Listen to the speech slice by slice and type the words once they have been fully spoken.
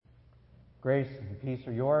Grace and peace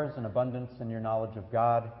are yours, and abundance in your knowledge of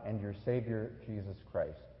God and your Savior, Jesus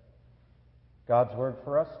Christ. God's word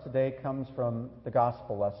for us today comes from the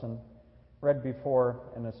gospel lesson read before,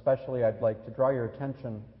 and especially I'd like to draw your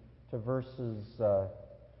attention to verse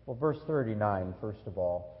 39, first of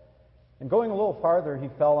all. And going a little farther, he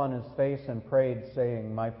fell on his face and prayed,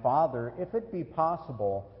 saying, "My Father, if it be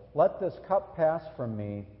possible, let this cup pass from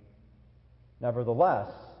me.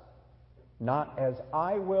 Nevertheless, not as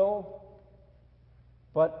I will,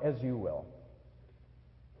 but as you will."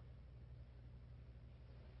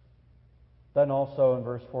 Then also in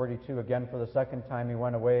verse 42, again for the second time, he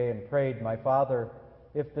went away and prayed, "My Father,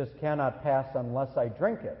 if this cannot pass unless I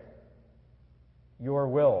drink it, your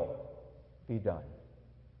will be done."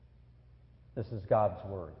 This is God's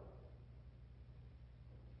word.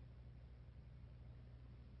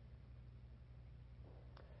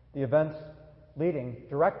 The events leading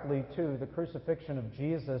directly to the crucifixion of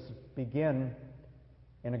Jesus begin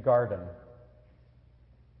in a garden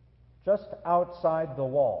just outside the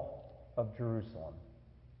wall of Jerusalem.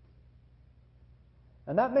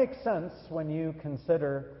 And that makes sense when you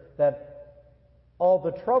consider that all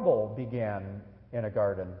the trouble began in a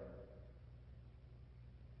garden.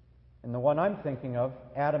 In the one I'm thinking of,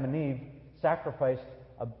 Adam and Eve sacrificed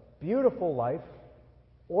a beautiful life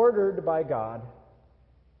ordered by God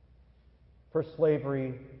for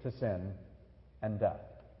slavery to sin and death.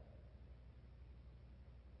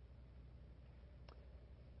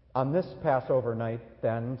 On this Passover night,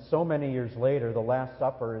 then, so many years later, the Last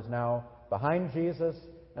Supper is now behind Jesus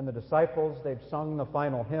and the disciples. They've sung the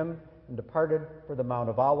final hymn and departed for the Mount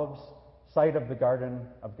of Olives, site of the Garden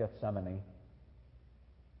of Gethsemane.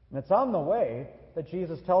 And it's on the way that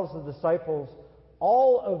Jesus tells the disciples,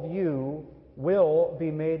 "All of you will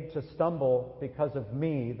be made to stumble because of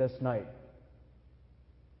me this night.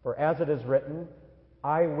 For as it is written,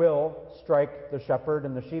 I will strike the shepherd,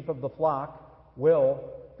 and the sheep of the flock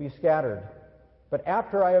will be scattered. But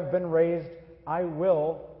after I have been raised, I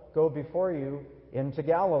will go before you into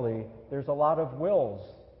Galilee." There's a lot of wills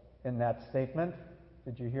in that statement.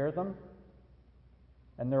 Did you hear them?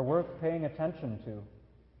 And they're worth paying attention to.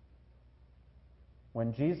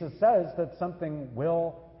 When Jesus says that something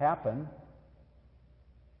will happen,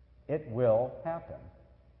 it will happen.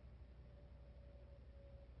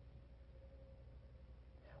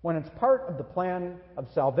 When it's part of the plan of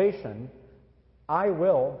salvation, "I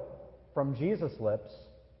will," from Jesus' lips,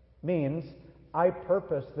 means I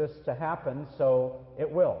purpose this to happen, so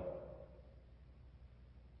it will.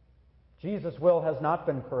 Jesus' will has not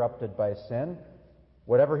been corrupted by sin.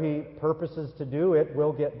 Whatever he purposes to do, it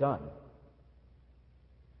will get done.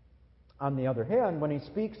 On the other hand, when he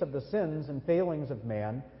speaks of the sins and failings of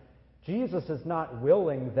man, Jesus is not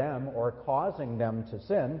willing them or causing them to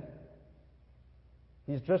sin.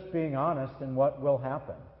 He's just being honest in what will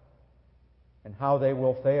happen and how they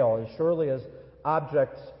will fail. As surely as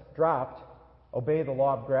objects dropped obey the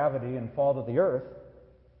law of gravity and fall to the earth,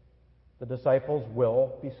 the disciples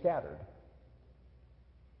will be scattered.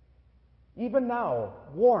 Even now,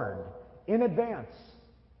 warned in advance,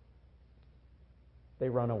 they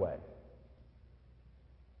run away.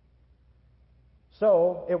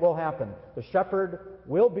 So it will happen. The shepherd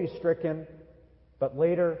will be stricken, but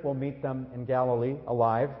later we'll meet them in Galilee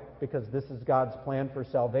alive, because this is God's plan for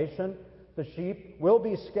salvation. The sheep will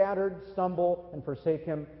be scattered, stumble, and forsake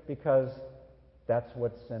him, because that's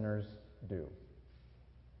what sinners do.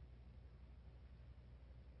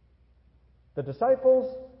 The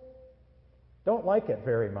disciples don't like it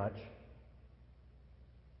very much.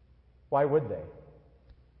 Why would they?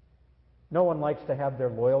 No one likes to have their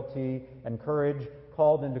loyalty and courage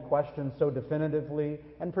called into question so definitively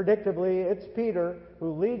and predictably. It's Peter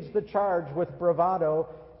who leads the charge with bravado.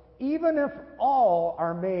 "Even if all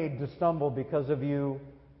are made to stumble because of you,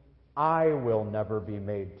 I will never be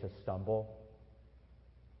made to stumble."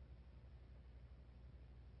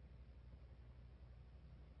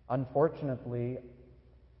 Unfortunately,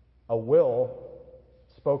 a will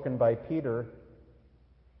spoken by Peter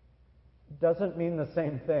doesn't mean the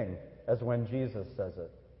same thing as when Jesus says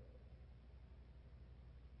it.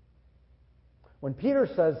 When Peter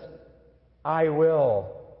says, "I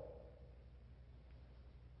will,"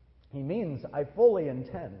 he means I fully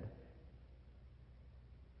intend.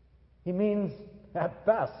 He means, at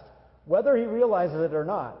best, whether he realizes it or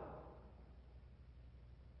not,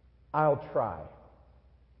 I'll try.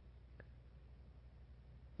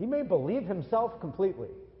 He may believe himself completely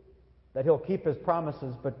that he'll keep his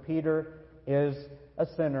promises, but Peter is a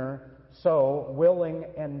sinner, so willing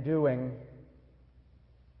and doing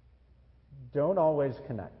don't always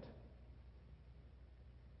connect.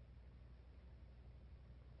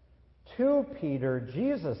 To Peter,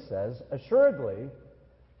 Jesus says, "Assuredly,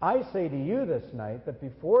 I say to you this night that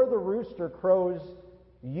before the rooster crows,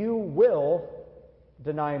 you will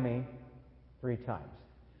deny me 3 times."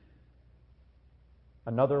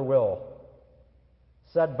 Another will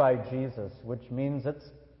said by Jesus, which means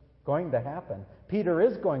it's going to happen. Peter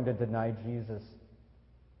is going to deny Jesus.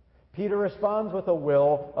 Peter responds with a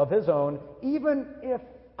will of his own. "Even if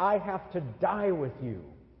I have to die with you,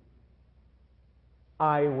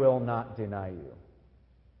 I will not deny you."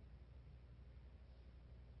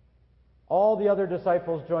 All the other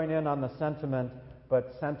disciples join in on the sentiment,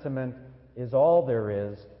 but sentiment is all there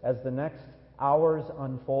is. As the next hours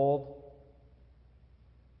unfold,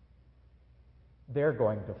 they're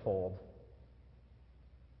going to fold.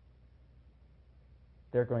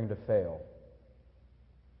 They're going to fail.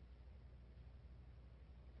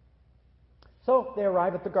 So they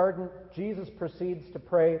arrive at the garden. Jesus proceeds to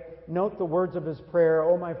pray. Note the words of his prayer,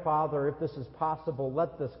 "O my Father, if this is possible,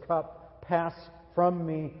 let this cup pass from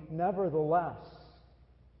me. Nevertheless,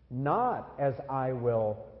 not as I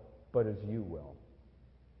will, but as you will."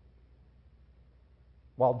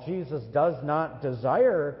 While Jesus does not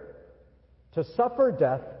desire to suffer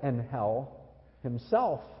death and hell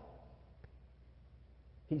himself,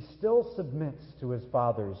 he still submits to his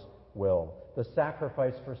Father's will. The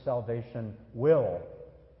sacrifice for salvation will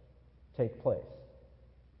take place.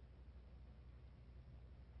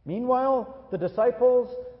 Meanwhile, the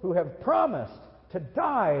disciples who have promised to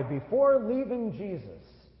die before leaving Jesus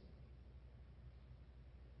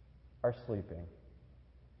are sleeping.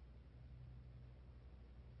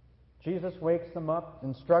 Jesus wakes them up,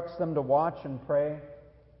 instructs them to watch and pray.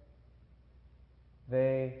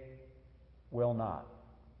 They will not.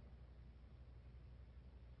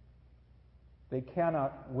 They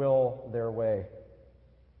cannot will their way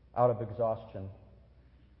out of exhaustion.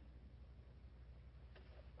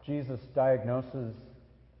 Jesus diagnoses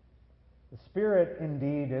the spirit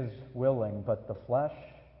indeed is willing, but the flesh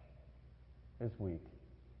is weak.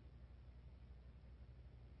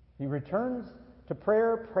 He returns to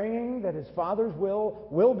prayer, praying that his Father's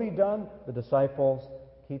will be done. The disciples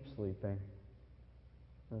keep sleeping.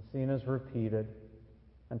 The scene is repeated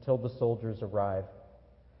until the soldiers arrive.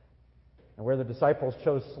 And where the disciples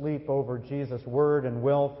chose sleep over Jesus' word and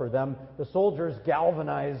will for them, the soldiers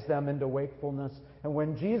galvanize them into wakefulness. And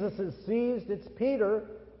when Jesus is seized, it's Peter,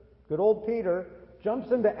 good old Peter,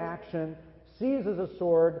 jumps into action, seizes a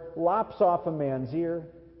sword, lops off a man's ear.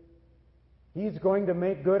 He's going to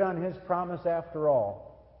make good on his promise after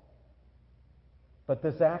all. But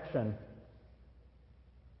this action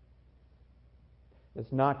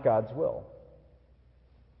is not God's will.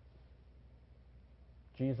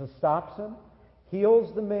 Jesus stops him,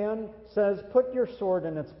 heals the man, says, "Put your sword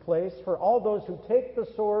in its place, for all those who take the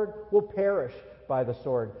sword will perish by the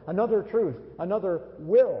sword." Another truth, another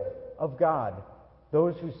will of God.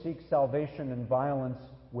 Those who seek salvation in violence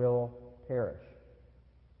will perish.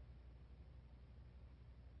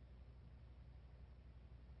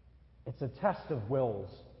 It's a test of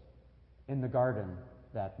wills in the garden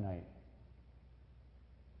that night.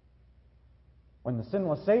 When the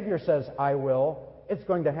sinless Savior says, "I will," it's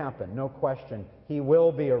going to happen, no question. He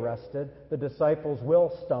will be arrested. The disciples will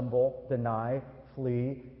stumble, deny,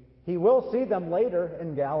 flee. He will see them later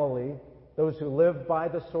in Galilee. Those who live by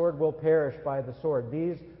the sword will perish by the sword.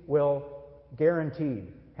 These will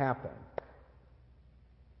guaranteed happen.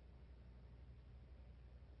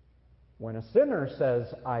 When a sinner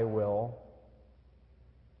says, "I will,"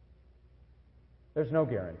 there's no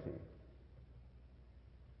guarantee.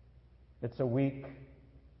 It's a weak,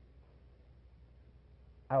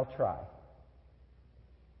 "I'll try."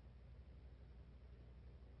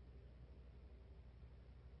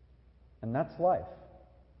 And that's life.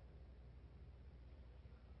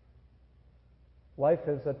 Life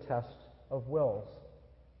is a test of wills.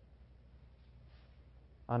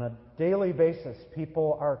 On a daily basis,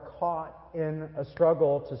 people are caught in a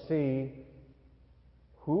struggle to see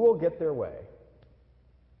who will get their way.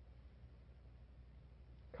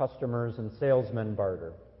 Customers and salesmen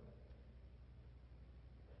barter.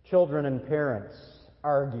 Children and parents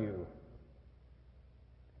argue.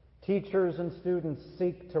 Teachers and students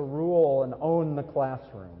seek to rule and own the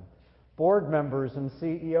classroom. Board members and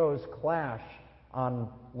CEOs clash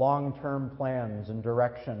on long-term plans and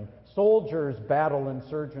direction. Soldiers battle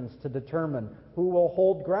insurgents to determine who will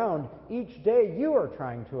hold ground. Each day you are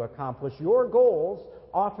trying to accomplish your goals,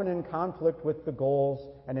 often in conflict with the goals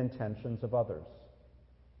and intentions of others.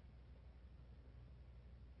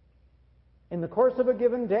 In the course of a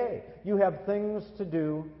given day, you have things to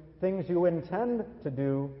do, things you intend to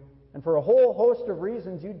do, And for a whole host of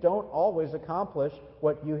reasons, you don't always accomplish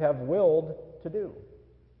what you have willed to do.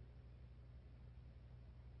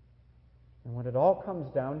 And what it all comes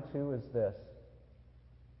down to is this.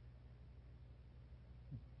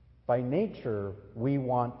 By nature, we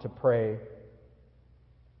want to pray,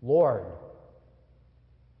 Lord,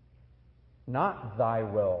 not thy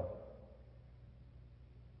will,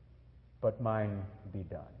 but mine be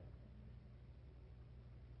done.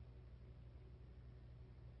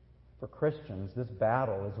 For Christians, this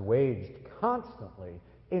battle is waged constantly.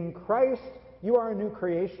 In Christ, you are a new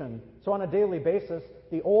creation. So on a daily basis,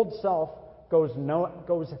 the old self goes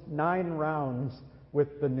 9 rounds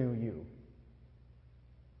with the new you.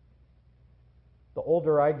 The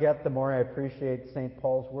older I get, the more I appreciate St.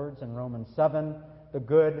 Paul's words in Romans 7. The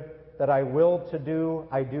good that I will to do,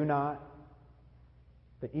 I do not.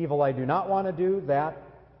 The evil I do not want to do, that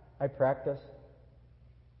I practice.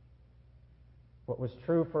 What was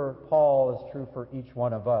true for Paul is true for each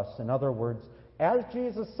one of us. In other words, as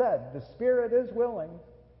Jesus said, the spirit is willing,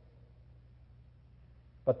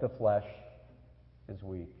 but the flesh is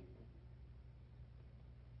weak.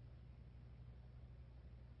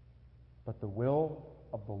 But the will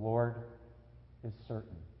of the Lord is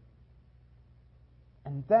certain.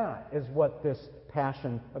 And that is what this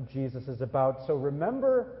passion of Jesus is about. So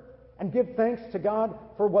remember and give thanks to God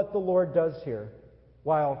for what the Lord does here.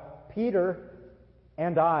 While Peter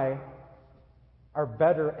and I are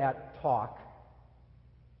better at talk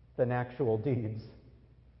than actual deeds.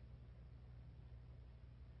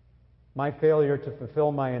 My failure to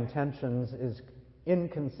fulfill my intentions is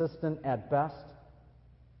inconsistent at best.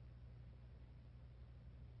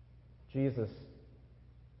 Jesus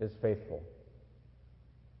is faithful.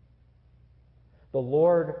 The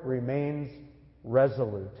Lord remains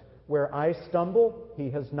resolute. Where I stumble, He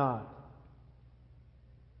has not.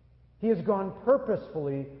 He has gone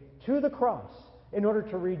purposefully to the cross in order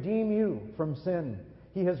to redeem you from sin.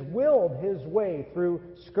 He has willed His way through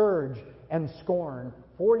scourge and scorn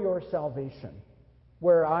for your salvation.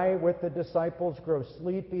 Where I, with the disciples, grow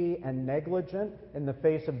sleepy and negligent in the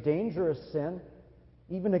face of dangerous sin,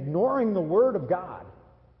 even ignoring the Word of God,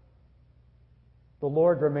 the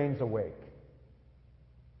Lord remains awake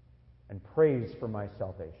and prays for my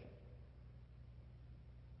salvation.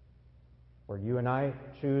 Where you and I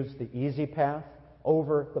choose the easy path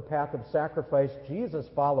over the path of sacrifice, Jesus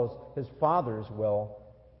follows His Father's will.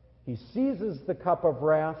 He seizes the cup of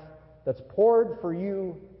wrath that's poured for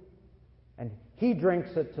you, and He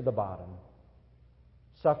drinks it to the bottom,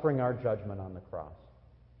 suffering our judgment on the cross.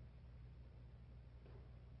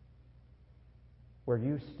 Where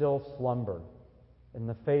you still slumber in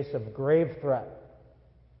the face of grave threat,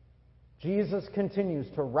 Jesus continues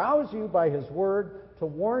to rouse you by His word, to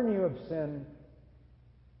warn you of sin,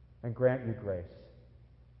 and grant you grace.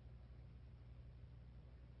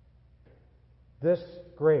 This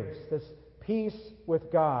grace, this peace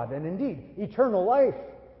with God, and indeed eternal life,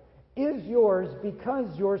 is yours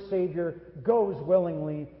because your Savior goes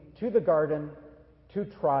willingly to the garden, to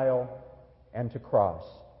trial, and to cross.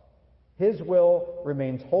 His will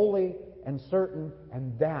remains holy and certain,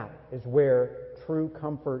 and that is where true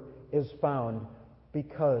comfort is found,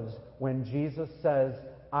 because when Jesus says,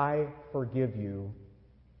 I forgive you,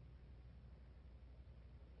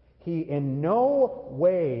 He in no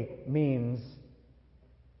way means,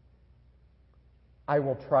 I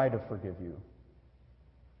will try to forgive you,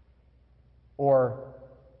 or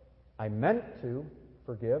I meant to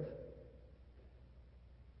forgive,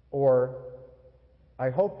 or I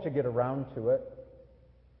hope to get around to it.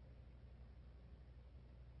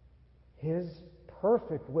 His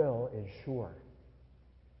perfect will is sure.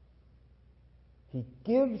 He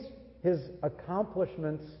gives His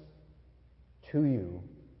accomplishments to you.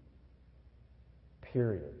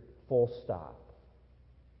 Period. Full stop.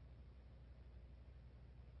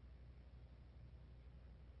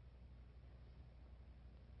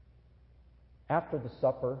 After the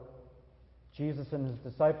supper, Jesus and His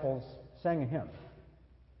disciples sang a hymn.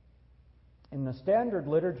 In the standard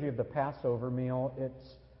liturgy of the Passover meal,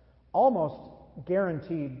 it's almost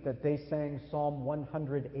guaranteed that they sang Psalm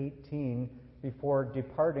 118 before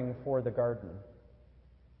departing for the garden.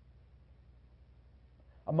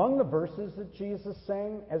 Among the verses that Jesus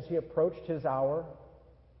sang as He approached His hour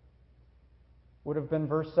would have been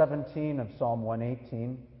verse 17 of Psalm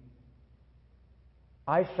 118.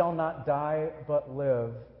 I shall not die but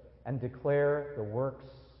live and declare the works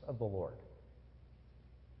of the Lord.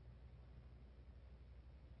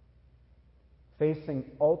 Facing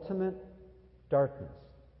ultimate darkness,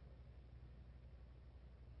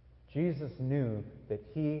 Jesus knew that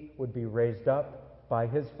He would be raised up by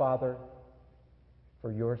His Father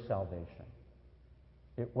for your salvation.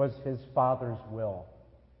 It was his Father's will.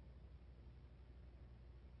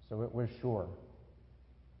 So it was sure.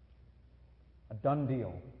 A done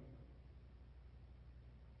deal.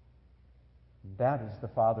 That is the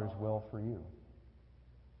Father's will for you.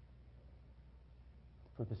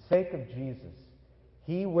 For the sake of Jesus,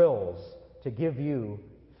 he wills to give you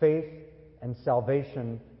faith and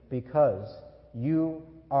salvation because you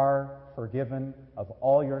are forgiven of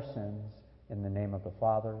all your sins in the name of the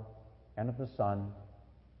Father, and of the Son,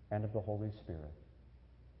 and of the Holy Spirit.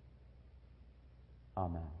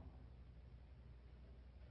 Amen.